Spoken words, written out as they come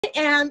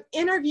am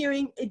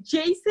interviewing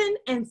Jason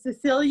and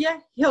Cecilia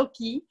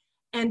Hilkey,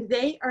 and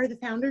they are the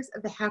founders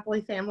of the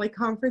Happily Family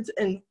Conference,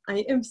 and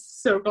I am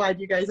so glad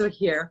you guys are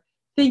here.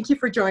 Thank you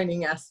for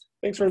joining us.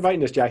 Thanks for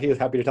inviting us, Jackie.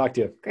 Happy to talk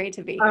to you. Great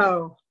to be here.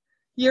 Oh,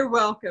 you're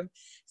welcome.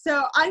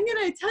 So I'm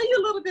going to tell you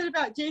a little bit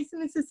about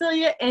Jason and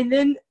Cecilia, and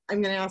then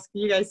I'm going to ask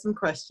you guys some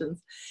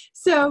questions.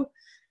 So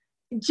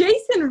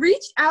Jason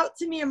reached out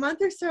to me a month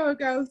or so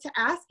ago to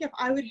ask if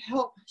I would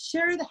help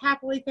share the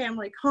Happily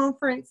Family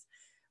Conference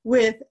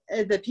with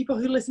the people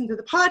who listen to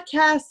the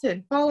podcast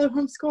and follow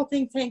HomeSchool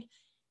ThinkTank.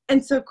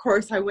 And so, of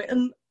course, I went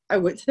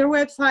to their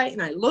website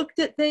and I looked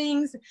at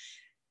things,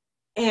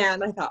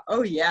 and I thought,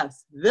 oh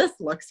yes, this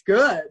looks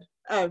good.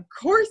 Of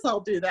course,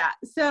 I'll do that.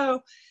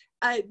 So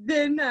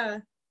then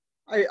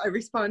I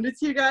responded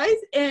to you guys,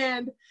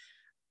 and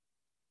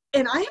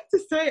I have to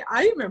say,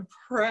 I am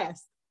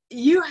impressed.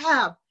 You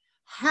have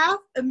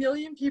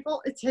 500,000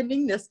 people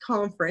attending this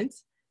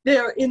conference.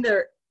 They're in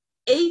their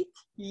 8th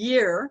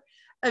year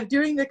of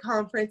doing the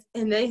conference,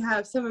 and they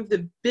have some of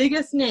the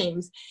biggest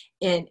names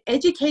in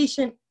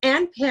education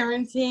and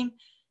parenting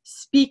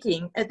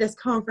speaking at this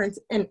conference.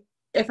 And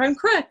if I'm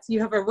correct, you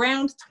have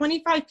around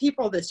 25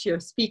 people this year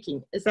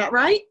speaking. Is that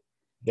right?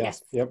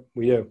 Yes. Yep,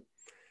 we do.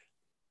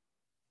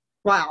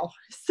 Wow.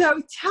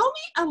 So tell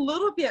me a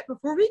little bit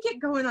before we get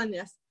going on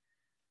this.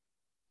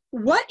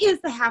 What is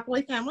the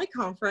Happily Family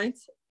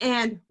Conference,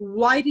 and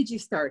why did you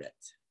start it?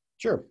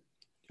 Sure.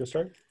 You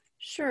start?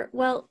 Sure.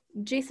 Well,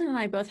 Jason and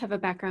I both have a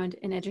background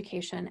in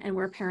education, and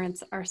we're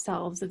parents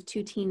ourselves of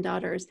 2 teen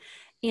daughters.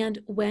 And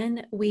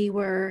when we've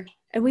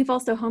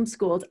also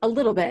homeschooled a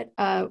little bit,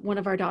 one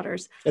of our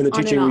daughters. And the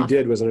teaching we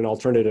did was in an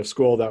alternative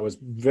school that was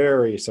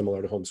very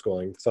similar to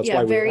homeschooling. So that's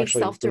why we very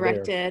actually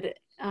self-directed,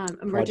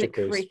 emergent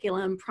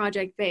curriculum,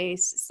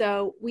 project-based.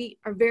 So we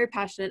are very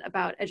passionate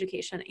about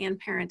education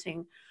and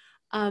parenting.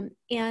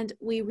 And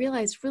we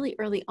realized really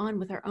early on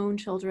with our own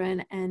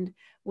children and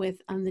with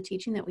the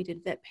teaching that we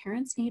did that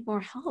parents need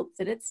more help,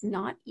 that it's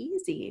not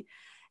easy,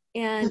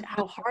 and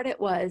how hard it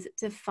was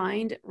to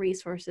find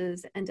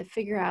resources and to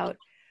figure out,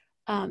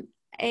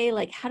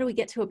 like, how do we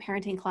get to a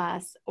parenting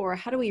class, or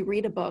how do we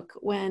read a book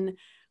when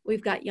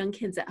we've got young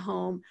kids at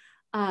home?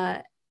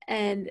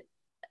 And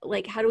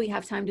like, how do we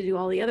have time to do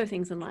all the other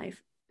things in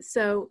life?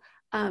 So,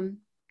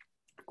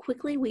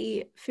 quickly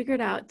we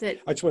figured out that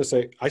I just want to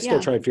say I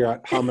still try and figure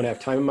out how I'm going to have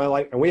time in my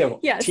life, and we have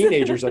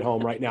teenagers at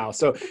home right now,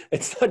 so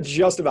it's not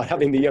just about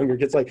having the younger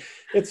kids. Like,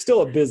 it's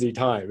still a busy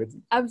time.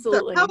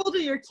 Absolutely. So how old are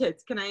your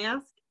kids, can I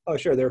ask? Oh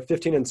sure, they're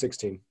 15 and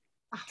 16.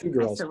 2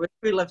 girls. So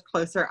we lived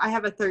closer. I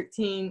have a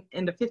 13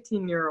 and a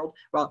 15-year-old.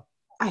 Well,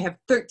 I have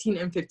 13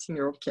 and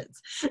 15-year-old kids.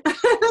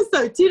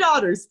 So 2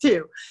 daughters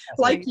too. That's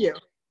like you.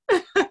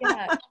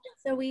 Yeah.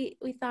 So we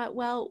thought,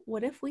 well,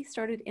 what if we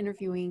started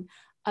interviewing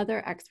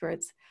other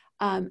experts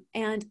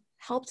and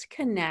helped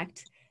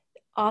connect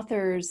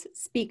authors,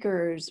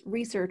 speakers,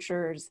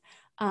 researchers,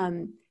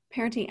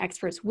 parenting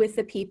experts with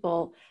the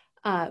people,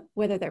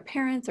 whether they're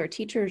parents or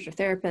teachers or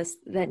therapists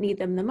that need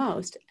them the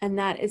most. And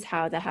that is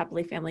how the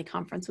Happily Family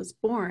Conference was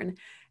born.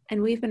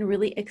 And we've been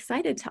really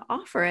excited to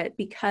offer it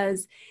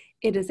because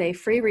it is a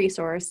free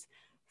resource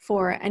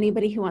for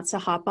anybody who wants to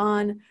hop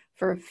on.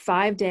 For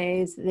 5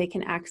 days. They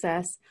can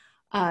access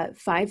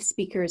 5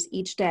 speakers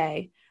each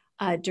day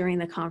during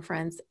the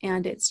conference.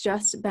 And it's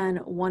just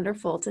been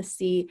wonderful to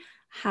see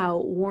how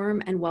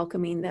warm and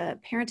welcoming the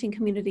parenting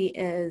community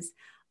is,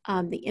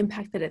 the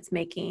impact that it's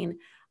making.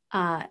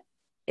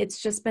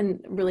 It's just been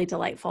really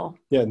delightful.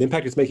 Yeah, the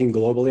impact it's making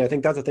globally. I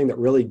think that's the thing that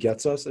really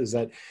gets us, is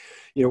that,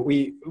 you know,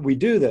 we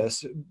do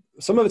this.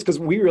 Some of it's because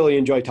we really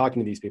enjoy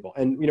talking to these people.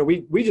 And, you know,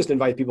 we just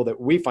invite people that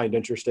we find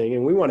interesting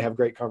and we want to have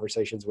great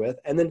conversations with.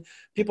 And then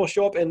people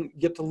show up and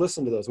get to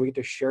listen to those. We get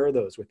to share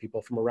those with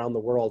people from around the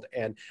world.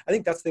 And I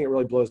think that's the thing that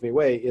really blows me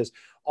away, is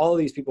all of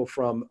these people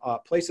from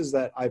places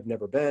that I've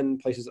never been,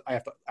 places I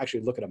have to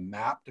actually look at a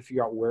map to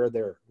figure out where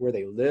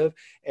they live,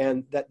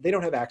 and that they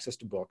don't have access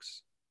to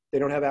books. They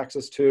don't have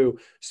access to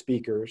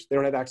speakers. They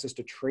don't have access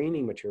to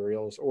training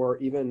materials or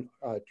even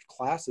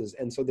classes.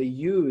 And so they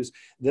use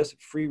this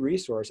free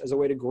resource as a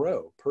way to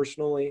grow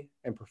personally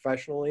and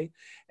professionally.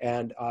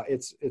 And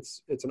it's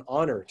an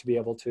honor to be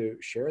able to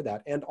share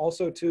that, and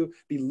also to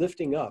be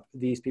lifting up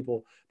these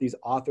people, these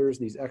authors,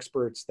 these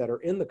experts that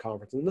are in the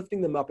conference, and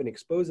lifting them up and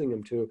exposing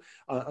them to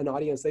an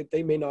audience that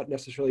they may not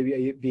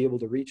necessarily be able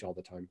to reach all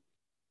the time.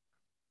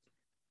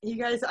 You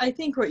guys, I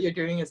think what you're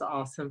doing is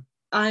awesome.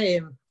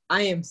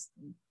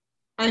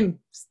 I'm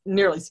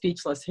nearly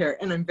speechless here,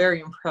 and I'm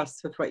very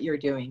impressed with what you're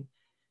doing.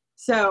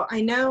 So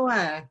I know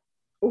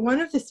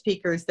one of the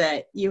speakers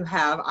that you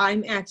have,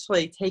 I'm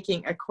actually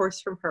taking a course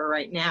from her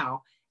right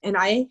now, and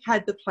I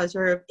had the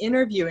pleasure of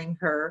interviewing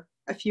her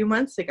a few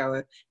months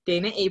ago,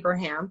 Dana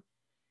Abraham,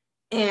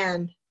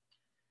 and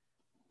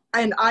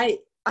I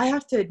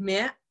have to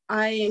admit,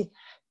 I've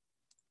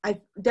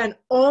done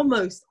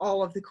almost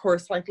all of the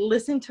course, like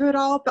listened to it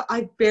all, but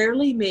I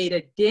barely made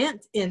a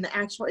dent in the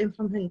actual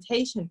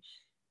implementation.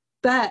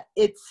 But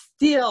it's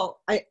still,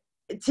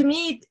 to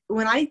me,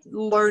 when I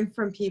learn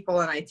from people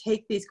and I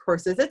take these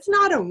courses, it's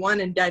not a one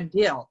and done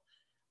deal.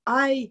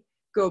 I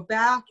go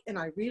back and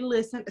I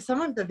re-listen.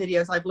 Some of the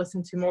videos I've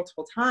listened to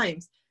multiple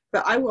times,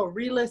 but I will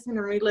re-listen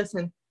and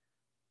re-listen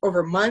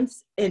over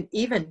months and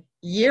even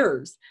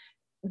years,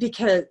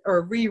 because,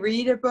 or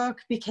reread a book,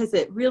 because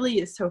it really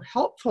is so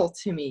helpful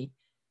to me.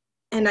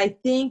 And I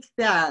think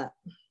that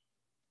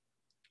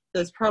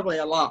there's probably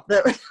a lot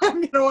that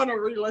I'm going to want to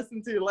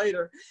re-listen to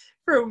later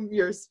from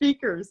your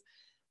speakers.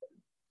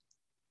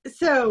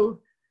 So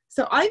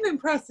I'm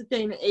impressed with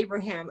Dana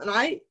Abraham, and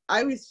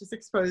I was just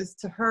exposed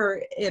to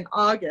her in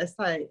August.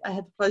 I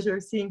had the pleasure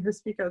of seeing her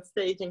speak on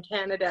stage in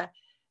Canada,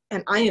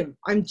 and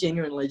I'm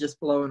genuinely just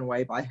blown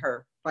away by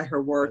her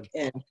work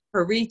and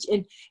her reach.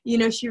 And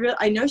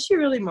I know she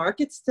really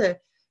markets to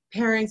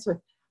parents with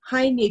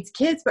high needs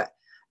kids,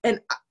 and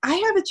I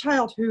have a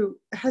child who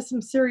has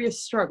some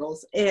serious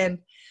struggles, and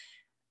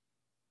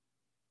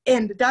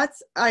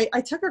that's,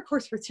 I took her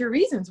course for two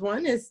reasons.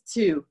 One is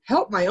to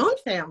help my own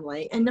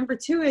family. And number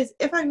two is,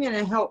 if I'm going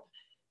to help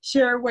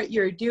share what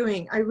you're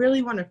doing, I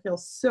really want to feel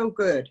so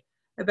good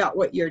about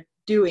what you're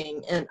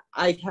doing. And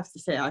I have to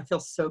say, I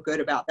feel so good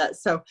about that.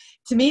 So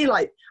to me,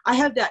 like, I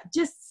have that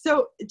just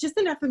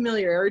enough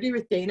familiarity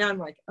with Dana. I'm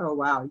like, oh,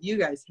 wow, you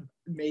guys have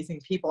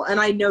amazing people.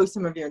 And I know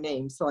some of your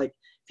names. So like,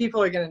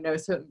 people are going to know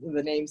some of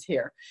the names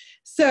here.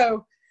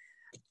 So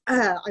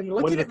I'm looking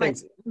one of the at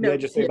things my I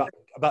just say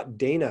about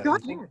Dana. Go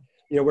ahead.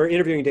 We're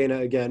interviewing Dana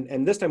again,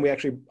 and this time we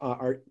actually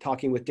are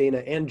talking with Dana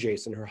and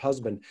Jason, her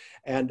husband.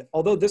 And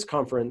although this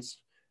conference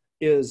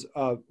is,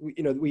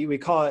 we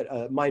call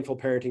it mindful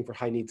parenting for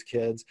high needs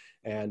kids,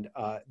 and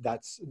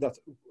that's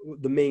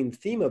the main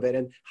theme of it.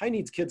 And high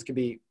needs kids can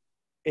be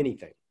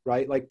anything,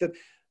 right? Like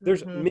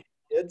there's many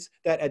kids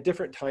that at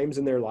different times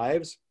in their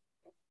lives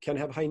can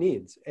have high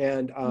needs,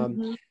 and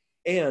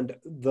and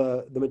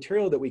the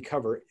material that we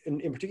cover,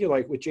 in particular,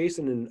 like with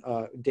Jason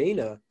and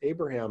Dana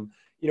Abraham,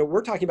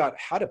 we're talking about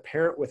how to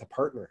parent with a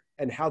partner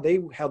and how they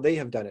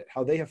have done it,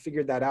 how they have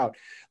figured that out,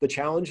 the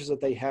challenges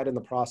that they had in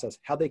the process,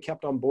 how they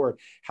kept on board,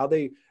 how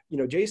they,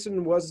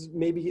 Jason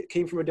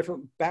came from a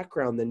different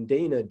background than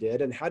Dana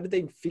did, and how did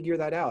they figure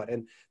that out?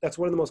 And that's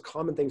one of the most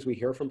common things we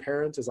hear from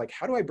parents is like,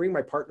 how do I bring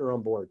my partner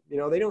on board? They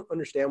don't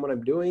understand what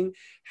I'm doing.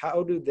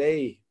 How do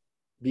they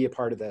be a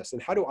part of this,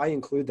 and how do I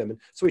include them? And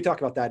so we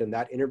talk about that in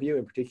that interview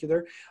in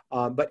particular,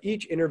 but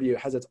each interview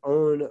has its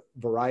own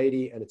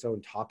variety and its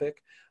own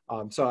topic.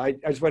 So I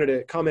just wanted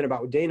to comment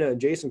about Dana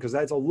and Jason, because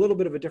that's a little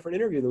bit of a different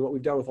interview than what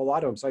we've done with a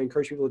lot of them. So I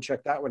encourage people to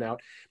check that one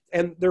out.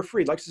 And they're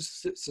free. Like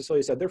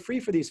Cecilia said, they're free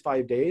for these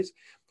 5 days.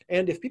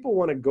 And if people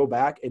want to go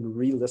back and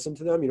re-listen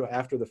to them,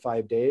 after the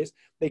 5 days,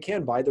 they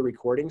can buy the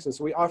recordings. And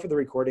so we offer the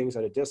recordings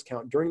at a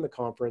discount during the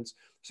conference.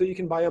 So you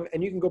can buy them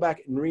and you can go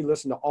back and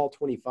re-listen to all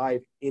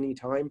 25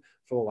 anytime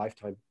for the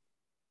lifetime.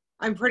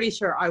 I'm pretty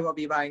sure I will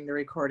be buying the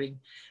recording.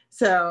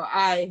 So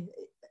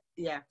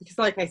because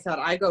like I said,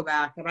 I go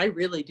back and I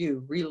really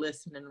do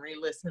re-listen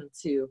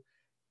to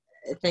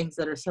things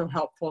that are so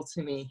helpful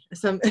to me.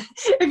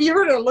 If you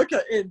were to look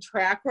at and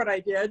track what I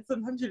did,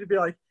 sometimes you'd be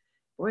like,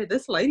 boy,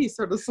 this lady's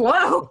sort of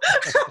slow.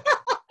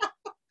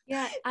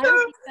 Yeah, I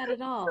don't think that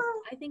at all.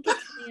 I think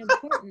it's really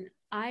important.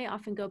 I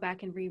often go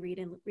back and reread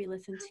and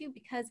re-listen too,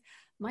 because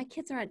my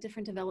kids are at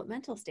different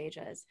developmental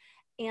stages,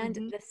 and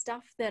the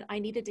stuff that I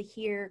needed to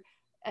hear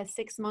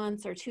 6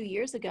 months or 2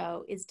 years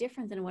ago is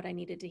different than what I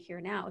needed to hear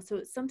now.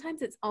 So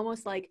sometimes it's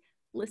almost like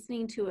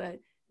listening to a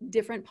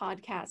different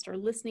podcast or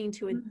listening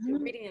to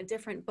reading a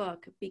different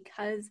book,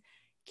 because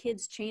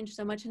kids change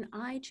so much, and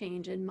I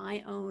change in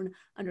my own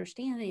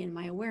understanding and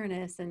my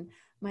awareness and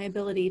my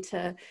ability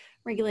to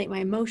regulate my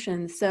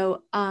emotions.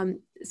 So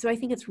so I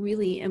think it's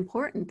really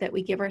important that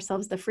we give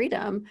ourselves the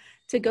freedom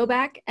to go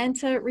back and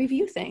to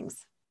review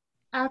things.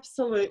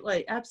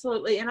 Absolutely.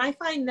 And I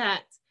find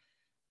that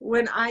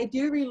when I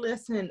do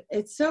re-listen,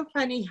 it's so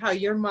funny how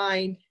your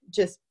mind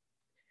just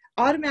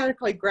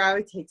automatically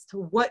gravitates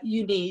to what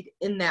you need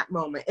in that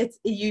moment.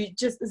 You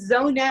just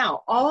zone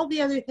out all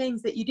the other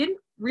things that you didn't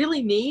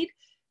really need,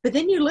 but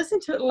then you listen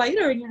to it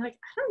later and you're like,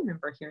 I don't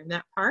remember hearing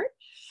that part.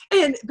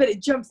 But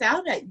it jumps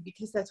out at you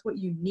because that's what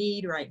you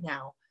need right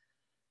now.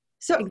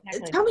 So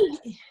exactly. Tell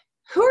me,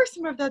 who are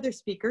some of the other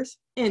speakers,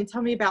 and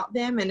tell me about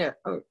them, and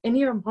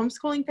any of them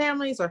homeschooling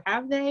families, or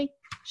have they?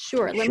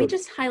 Sure. Let me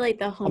just highlight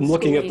the homeschooling. I'm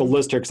looking at the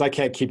list here because I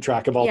can't keep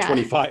track of all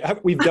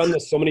 25. We've done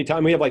this so many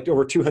times. We have like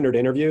over 200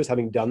 interviews,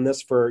 having done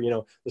this for,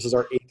 this is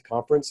our 8th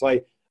conference. So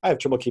I have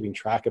trouble keeping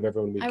track of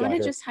everyone we've got here. I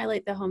want to just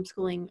highlight the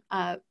homeschooling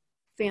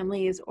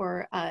families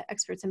or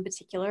experts in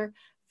particular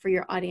for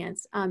your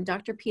audience.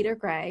 Dr. Peter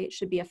Gray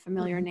should be a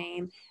familiar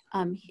name.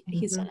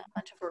 He's done a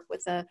bunch of work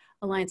with the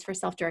Alliance for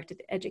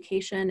Self-Directed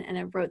Education, and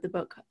I wrote the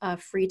book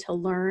Free to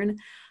Learn.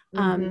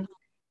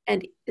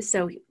 And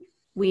so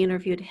we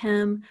interviewed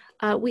him.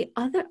 We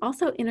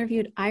also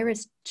interviewed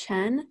Iris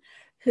Chen,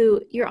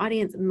 who your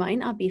audience might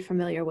not be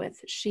familiar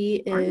with. She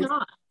is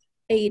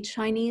a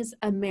Chinese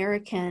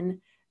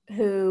American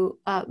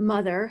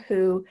mother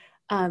who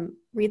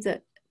leads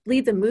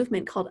a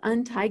movement called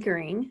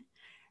Untigering.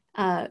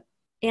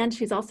 And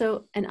she's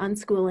also an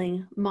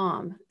unschooling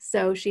mom.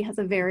 So she has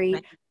a very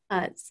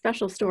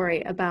special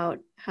story about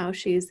how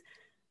she's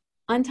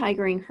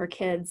untigering her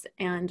kids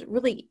and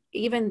really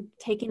even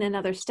taking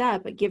another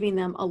step, giving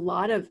them a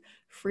lot of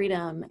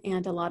freedom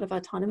and a lot of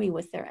autonomy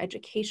with their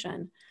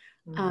education.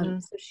 So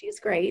she's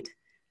great.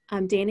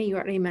 Dana, you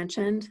already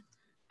mentioned.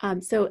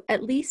 So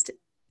at least,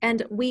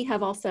 and we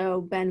have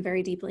also been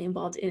very deeply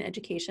involved in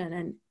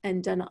education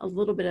and done a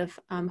little bit of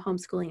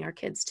homeschooling our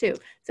kids too.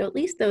 So at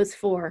least those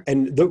four.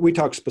 And we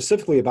talk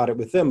specifically about it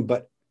with them,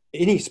 but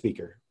any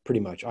speaker,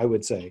 pretty much, I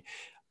would say,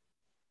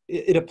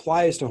 it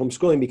applies to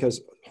homeschooling,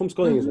 because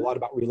homeschooling is a lot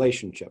about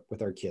relationship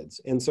with our kids.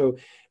 And so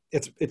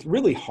it's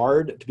really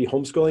hard to be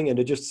homeschooling and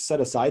to just set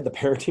aside the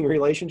parenting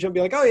relationship and be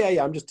like, oh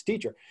yeah, I'm just a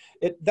teacher.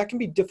 That can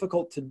be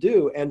difficult to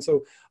do. And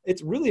so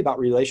it's really about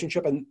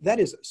relationship. And that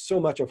is so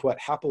much of what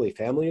Happily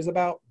Family is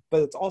about,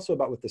 but it's also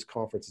about what this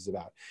conference is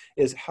about,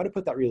 is how to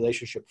put that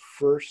relationship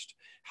first,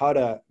 how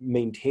to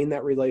maintain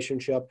that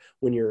relationship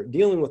when you're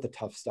dealing with the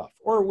tough stuff,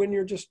 or when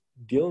you're just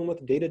dealing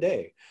with day to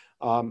day.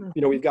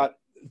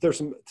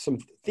 There's some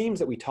themes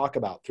that we talk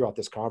about throughout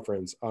this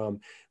conference.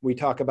 We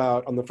talk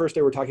about, on the first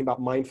day, we're talking about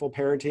mindful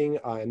parenting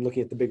and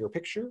looking at the bigger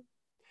picture.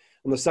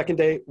 On the second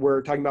day,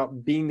 we're talking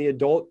about being the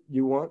adult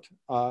you want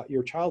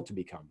your child to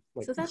become.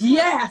 So that's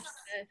yes.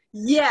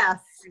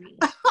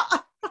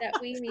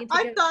 That we need to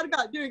I thought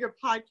about doing a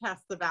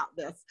podcast about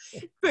this,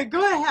 but go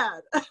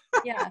ahead.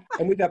 Yeah.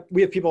 And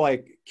we have people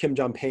like Kim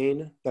John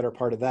Payne that are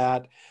part of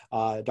that,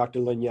 Dr.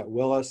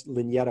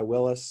 Lynetta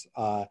Willis,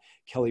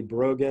 Kelly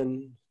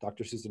Brogan,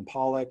 Dr. Susan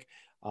Pollack.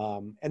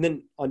 And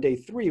then on day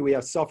 3, we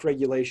have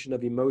self-regulation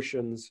of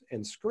emotions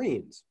and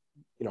screens.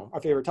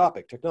 Our favorite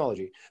topic,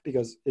 technology,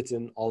 because it's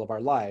in all of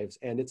our lives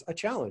and it's a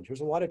challenge.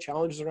 There's a lot of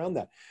challenges around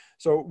that.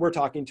 So we're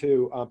talking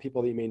to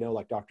people that you may know,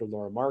 like Dr.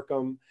 Laura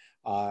Markham.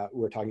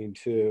 We're talking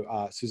to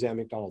Suzanne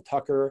McDonald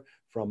Tucker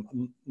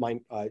from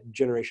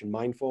Generation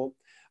Mindful,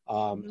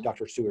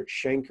 Dr. Stuart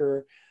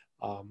Schenker.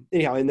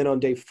 Anyhow, and then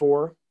on day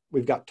 4,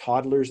 we've got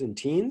toddlers and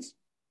teens,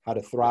 how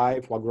to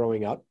thrive while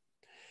growing up.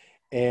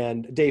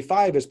 And day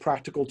 5 is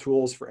practical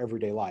tools for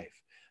everyday life.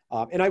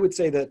 And I would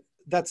say that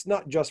that's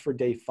not just for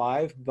day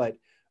 5, but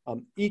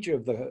each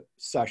of the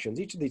sessions,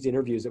 each of these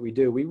interviews that we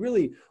do, we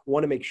really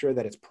want to make sure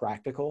that it's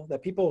practical,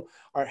 that people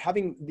are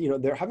having,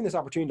 they're having this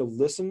opportunity to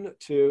listen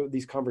to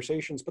these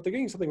conversations, but they're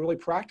getting something really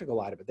practical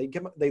out of it.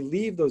 They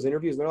leave those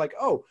interviews and they're like,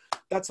 oh,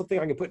 that's something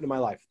I can put into my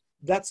life.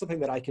 That's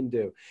something that I can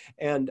do.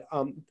 And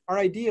our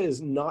idea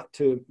is not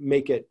to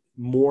make it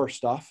more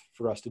stuff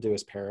for us to do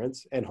as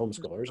parents and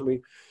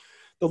homeschoolers.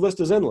 The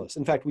list is endless.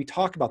 In fact, we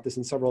talk about this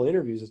in several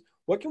interviews, is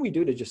what can we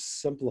do to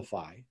just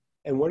simplify?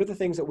 And what are the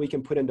things that we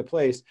can put into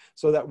place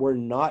so that we're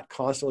not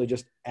constantly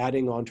just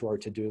adding on to our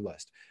to-do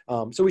list?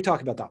 So we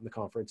talk about that in the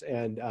conference,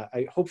 and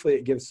hopefully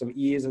it gives some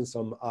ease and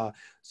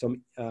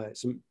some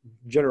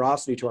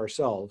generosity to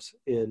ourselves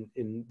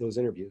in those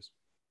interviews.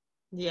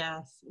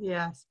 Yes.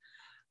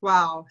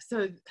 Wow.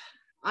 So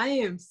I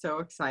am so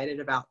excited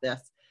about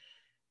this.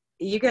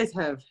 You guys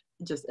have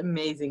just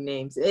amazing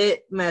names.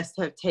 It must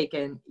have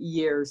taken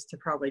years to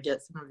probably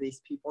get some of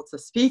these people to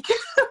speak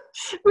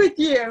with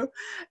you.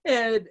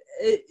 And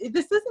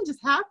this doesn't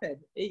just happen.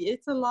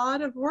 It's a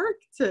lot of work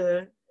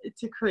to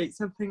create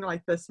something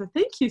like this. So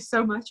thank you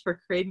so much for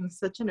creating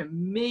such an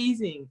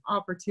amazing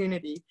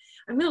opportunity.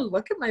 I'm going to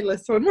look at my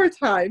list one more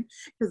time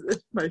because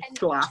my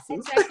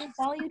glasses. And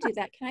while you do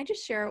that, can I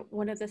just share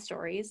one of the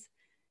stories?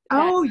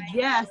 Oh,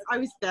 yes.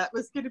 That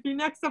was going to be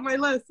next on my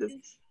list.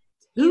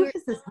 Who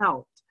has this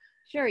helped?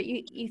 Sure.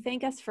 You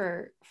thank us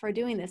for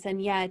doing this.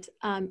 And yet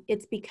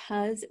it's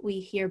because we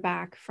hear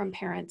back from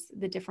parents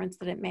the difference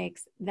that it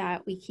makes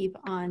that we keep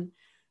on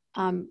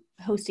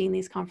hosting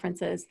these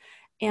conferences.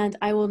 And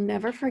I will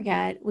never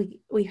forget,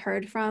 we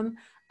heard from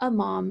a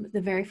mom, the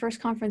very first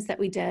conference that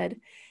we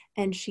did.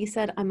 And she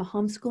said, I'm a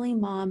homeschooling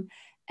mom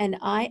and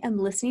I am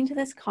listening to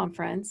this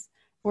conference.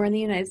 We're in the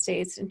United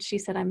States. And she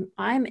said,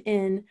 I'm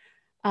in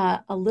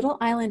a little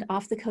island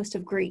off the coast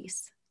of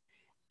Greece.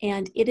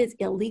 And it is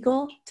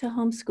illegal to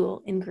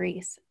homeschool in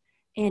Greece.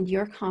 And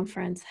your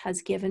conference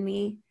has given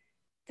me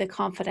the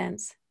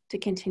confidence to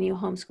continue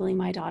homeschooling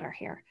my daughter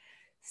here.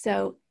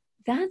 So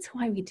that's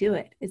why we do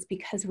it. It's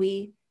because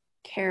we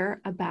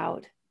care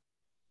about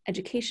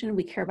education.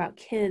 We care about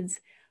kids.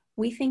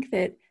 We think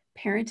that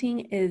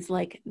parenting is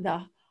like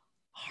the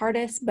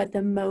hardest, but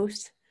the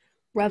most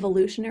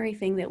revolutionary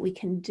thing that we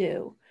can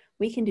do.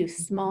 We can do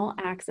small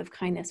acts of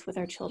kindness with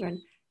our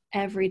children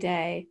every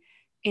day,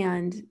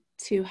 and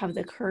to have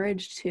the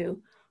courage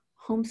to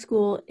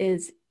homeschool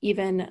is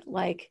even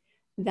like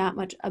that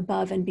much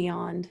above and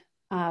beyond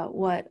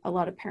what a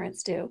lot of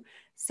parents do.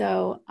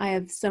 So I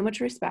have so much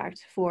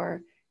respect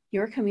for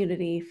your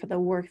community, for the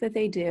work that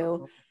they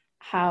do,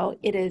 how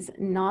it is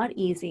not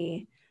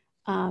easy,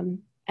 and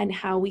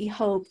how we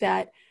hope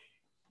that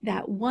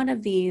one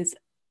of these,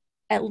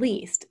 at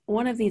least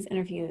one of these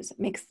interviews,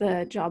 makes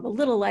the job a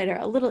little lighter,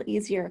 a little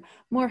easier,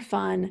 more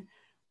fun.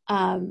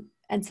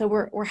 And so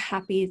we're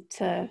happy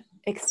to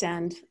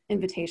extend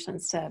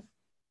invitations to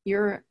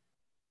your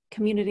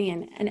community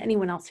and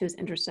anyone else who's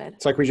interested.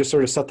 It's like we just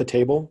sort of set the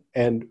table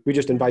and we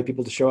just invite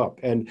people to show up.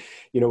 And,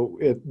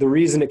 the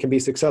reason it can be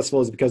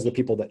successful is because of the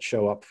people that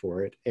show up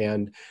for it.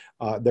 And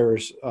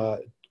there's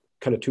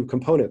kind of two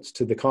components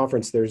to the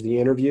conference. There's the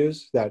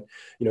interviews that,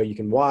 you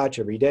can watch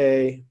every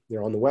day.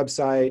 They're on the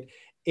website.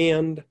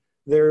 And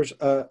there's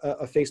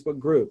a Facebook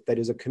group that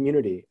is a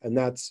community. And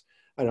that's,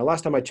 I know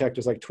last time I checked,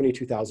 there's like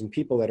 22,000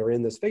 people that are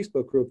in this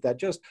Facebook group that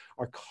just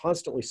are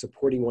constantly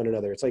supporting one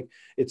another. It's like,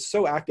 it's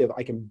so active,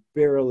 I can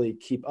barely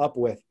keep up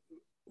with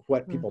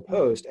what people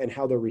post and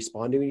how they're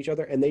responding to each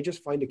other. And they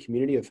just find a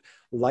community of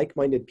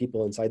like-minded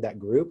people inside that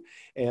group,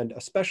 and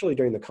especially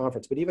during the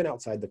conference, but even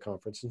outside the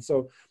conference. And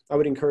so I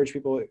would encourage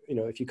people,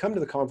 if you come to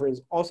the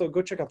conference, also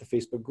go check out the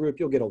Facebook group.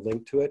 You'll get a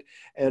link to it,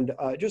 and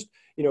just,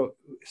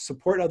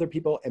 support other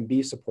people and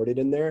be supported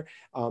in there,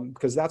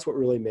 because that's what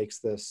really makes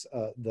this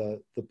the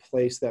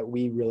place that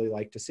we really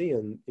like to see.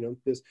 And,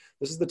 this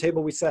is the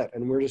table we set,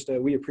 and we're just,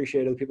 we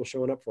appreciate other people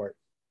showing up for it.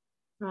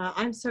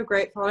 I'm so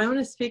grateful. I want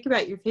to speak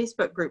about your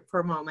Facebook group for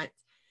a moment.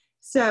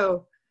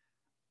 So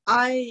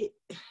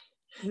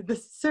this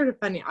is sort of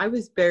funny. I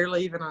was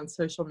barely even on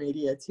social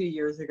media 2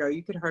 years ago.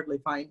 You could hardly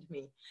find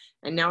me.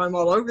 And now I'm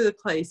all over the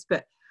place.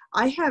 But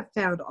I have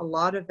found a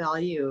lot of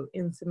value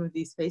in some of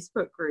these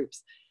Facebook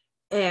groups.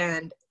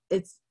 And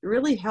it's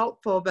really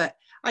helpful. But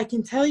I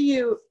can tell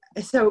you,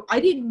 so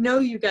I didn't know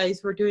you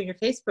guys were doing a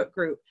Facebook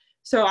group.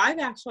 So I've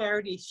actually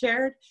already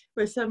shared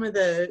with some of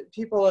the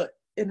people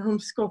in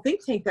HomeSchool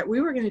ThinkTank that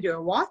we were going to do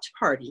a watch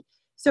party.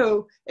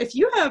 So if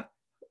you have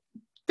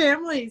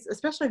families,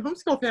 especially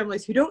homeschool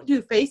families who don't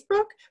do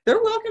Facebook,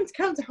 they're welcome to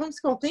come to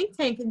HomeSchool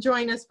ThinkTank and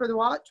join us for the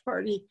watch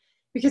party,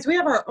 because we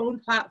have our own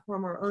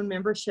platform, our own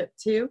membership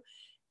too.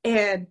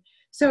 And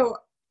so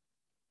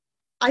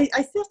I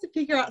still have to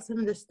figure out some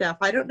of this stuff.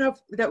 I don't know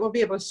if that we'll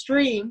be able to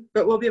stream,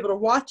 but we'll be able to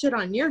watch it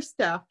on your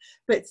stuff,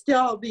 but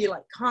still be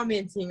like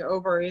commenting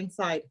over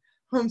inside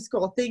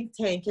HomeSchool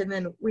ThinkTank. And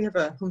then we have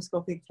a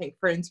HomeSchool ThinkTank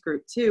friends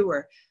group too,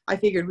 where I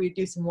figured we'd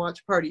do some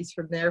watch parties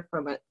from there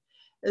from it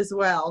as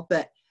well.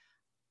 But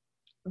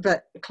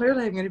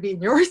clearly I'm going to be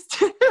in yours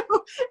too.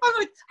 I'm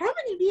like, how am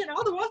I going to be in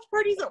all the watch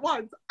parties at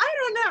once? I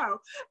don't know,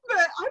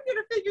 but I'm going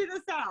to figure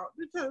this out,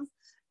 because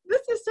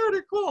this is sort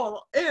of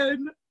cool.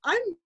 And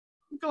I'm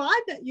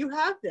glad that you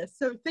have this.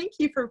 So thank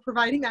you for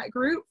providing that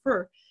group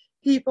for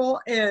people.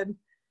 And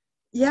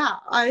yeah,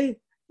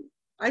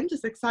 I'm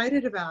just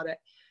excited about it.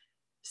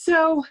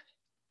 So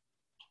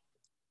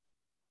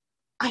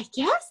I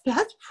guess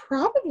that's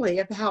probably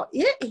about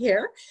it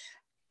here.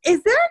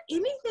 Is there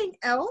anything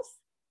else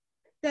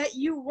that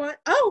you want?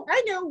 Oh,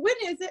 I know. When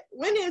is it?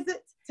 When is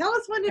it? Tell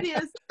us when it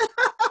is.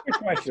 Good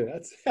question.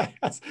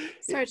 That's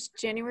Starts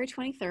January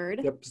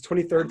 23rd. Yep, it's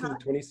 23rd to the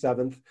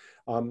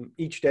 27th.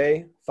 Each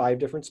day, 5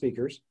 different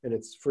speakers, and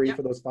it's free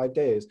for those 5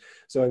 days.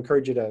 So I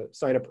encourage you to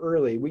sign up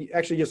early. We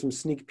actually give some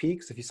sneak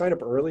peeks. If you sign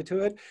up early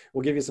to it,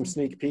 we'll give you some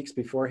sneak peeks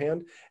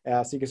beforehand,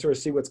 so you can sort of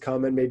see what's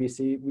coming, maybe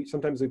see.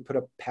 Sometimes we put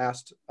up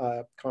past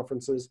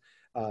conferences,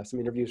 some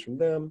interviews from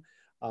them,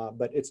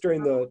 but it's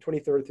during the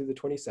 23rd through the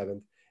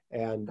 27th.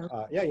 And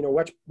yeah,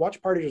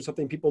 watch parties are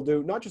something people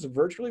do, not just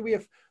virtually. We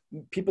have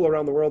people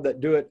around the world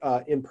that do it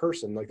in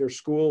person. Like there's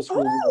schools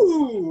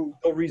who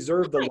they'll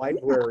reserve the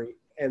library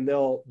and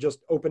they'll just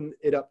open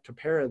it up to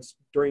parents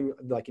during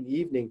like an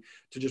evening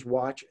to just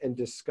watch and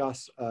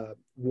discuss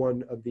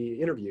one of the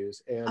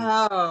interviews. And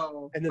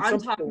then I'm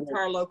talking to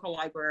our local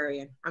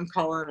librarian. I'm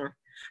calling her.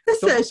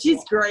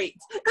 She's great.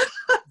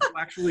 They'll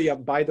actually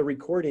buy the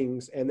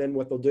recordings, and then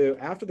what they'll do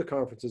after the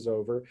conference is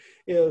over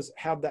is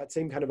have that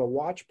same kind of a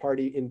watch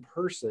party in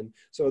person.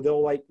 So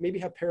they'll like maybe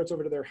have parents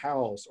over to their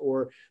house,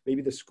 or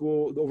maybe the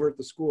school over at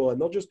the school, and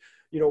they'll just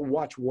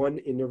watch one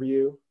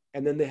interview,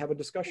 and then they have a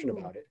discussion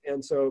about it.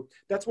 And so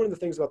that's one of the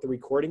things about the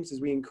recordings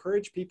is we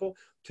encourage people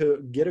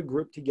to get a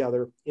group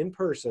together in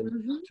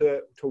person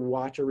to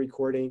watch a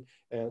recording,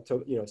 and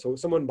so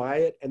someone buy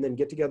it and then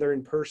get together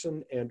in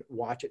person and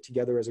watch it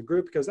together as a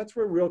group, because that's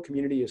where real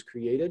community is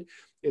created,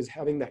 is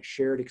having that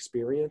shared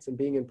experience, and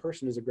being in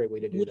person is a great way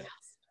to do that.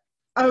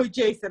 Oh,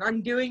 Jason,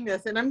 I'm doing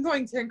this, and I'm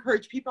going to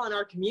encourage people in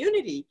our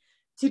community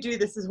to do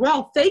this as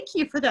well. Thank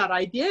you for that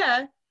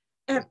idea.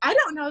 And I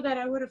don't know that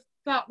I would have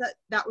thought that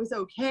that was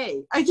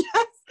okay, I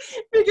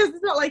guess, because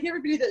it's not like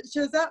everybody that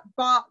shows up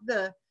bought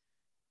the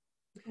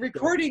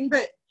recording,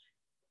 but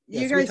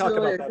you guys we talk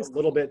about that a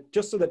little bit,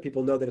 just so that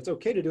people know that it's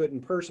okay to do it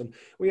in person.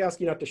 We ask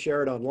you not to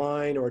share it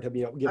online or to be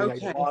giving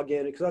out your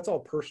login, because that's all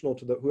personal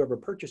to whoever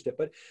purchased it.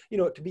 But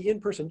to be in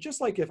person, just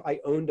like if I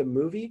owned a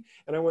movie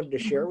and I wanted to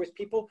share with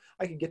people,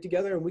 I could get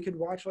together and we could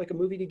watch like a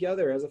movie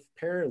together as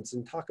parents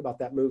and talk about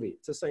that movie.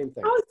 It's the same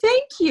thing. Oh,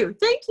 thank you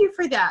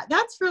for that.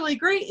 That's really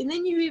great. And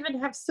then you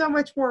even have so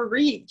much more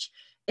reach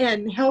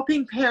in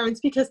helping parents,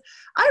 because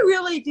I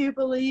really do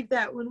believe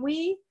that when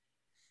we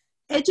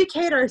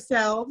educate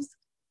ourselves,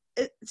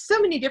 so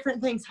many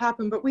different things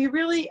happen, but we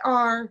really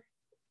are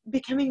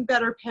becoming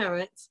better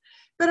parents.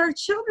 But our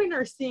children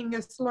are seeing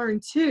us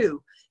learn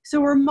too. So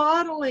we're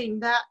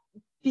modeling that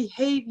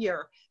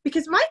behavior,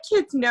 because my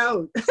kids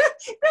know. They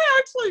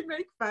actually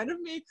make fun of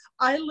me.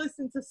 I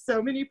listen to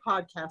so many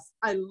podcasts.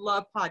 I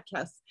love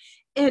podcasts.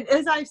 And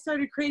as I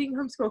started creating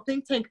Homeschool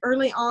Think Tank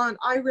early on,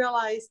 I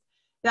realized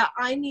that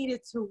I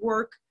needed to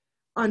work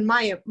on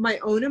my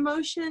own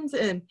emotions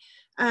and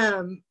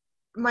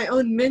my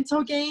own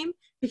mental game,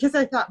 because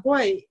I thought,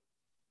 boy,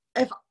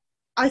 if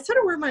I sort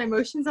of wear my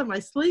emotions on my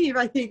sleeve,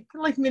 I think,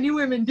 like many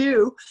women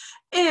do.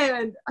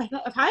 And I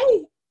thought, if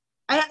I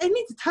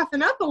need to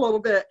toughen up a little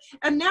bit.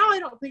 And now I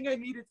don't think I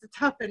needed to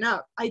toughen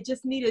up. I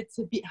just needed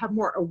to have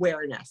more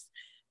awareness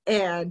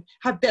and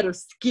have better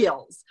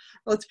skills.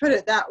 Let's put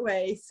it that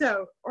way.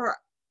 So,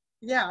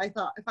 I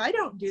thought, if I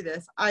don't do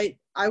this, I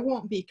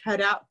won't be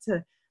cut out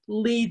to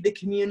lead the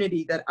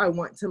community that I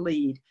want to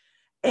lead.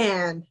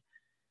 And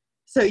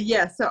so,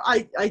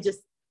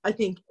 I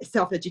think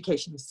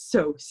self-education is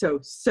so, so,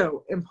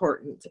 so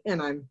important.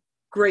 And I'm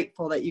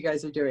grateful that you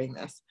guys are doing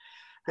this.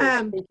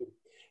 Thank you.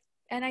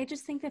 And I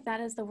just think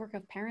that is the work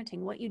of parenting.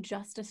 What you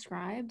just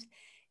described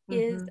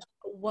is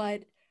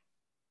what,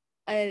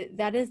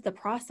 that is the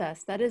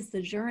process. That is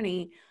the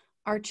journey.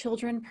 Our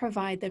children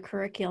provide the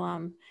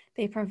curriculum.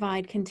 They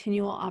provide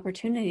continual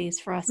opportunities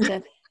for us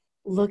to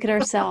look at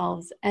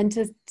ourselves and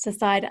to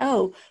decide,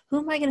 oh, who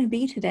am I going to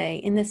be today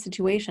in this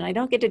situation? I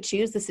don't get to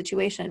choose the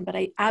situation, but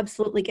I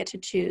absolutely get to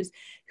choose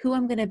who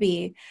I'm going to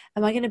be.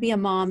 Am I going to be a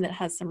mom that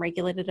has some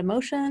regulated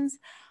emotions?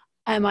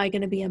 Am I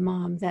going to be a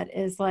mom that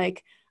is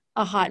like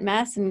a hot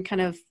mess and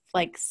kind of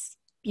like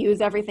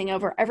spews everything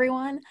over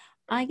everyone?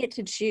 I get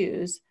to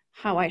choose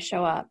how I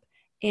show up.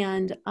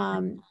 And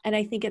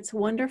I think it's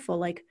wonderful,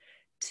 like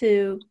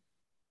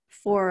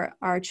for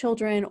our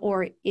children,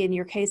 or in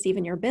your case,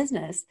 even your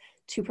business,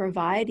 to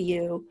provide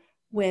you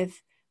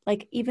with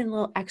like even a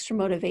little extra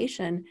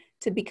motivation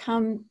to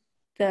become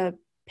the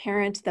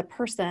parent, the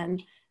person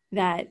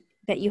that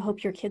you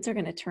hope your kids are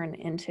going to turn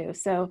into.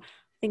 So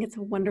I think it's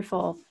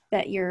wonderful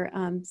that you're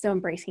so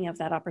embracing of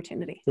that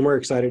opportunity. And we're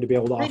excited to be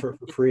able to offer it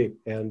for free.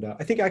 And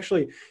I think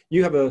actually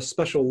you have a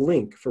special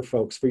link for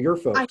your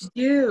folks. I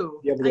do.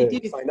 Be able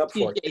to sign up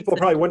for it. People are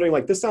probably wondering,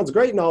 like, this sounds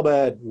great and all,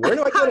 but where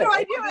do I get it? How do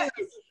I do it?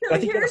 So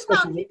here's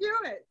how you do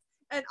it.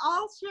 And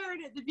I'll share it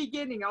at the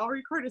beginning. I'll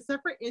record a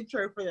separate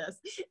intro for this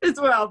as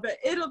well, but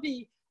it'll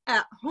be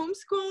at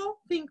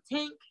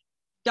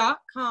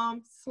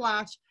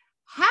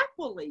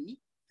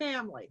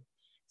homeschoolthinktank.com/happily-family.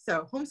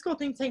 So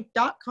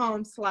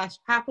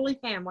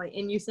homeschoolthinktank.com/happily-family.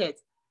 And you say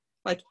it's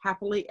like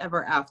happily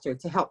ever after,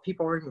 to help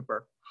people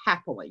remember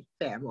happily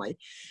family.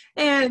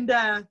 And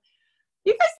you guys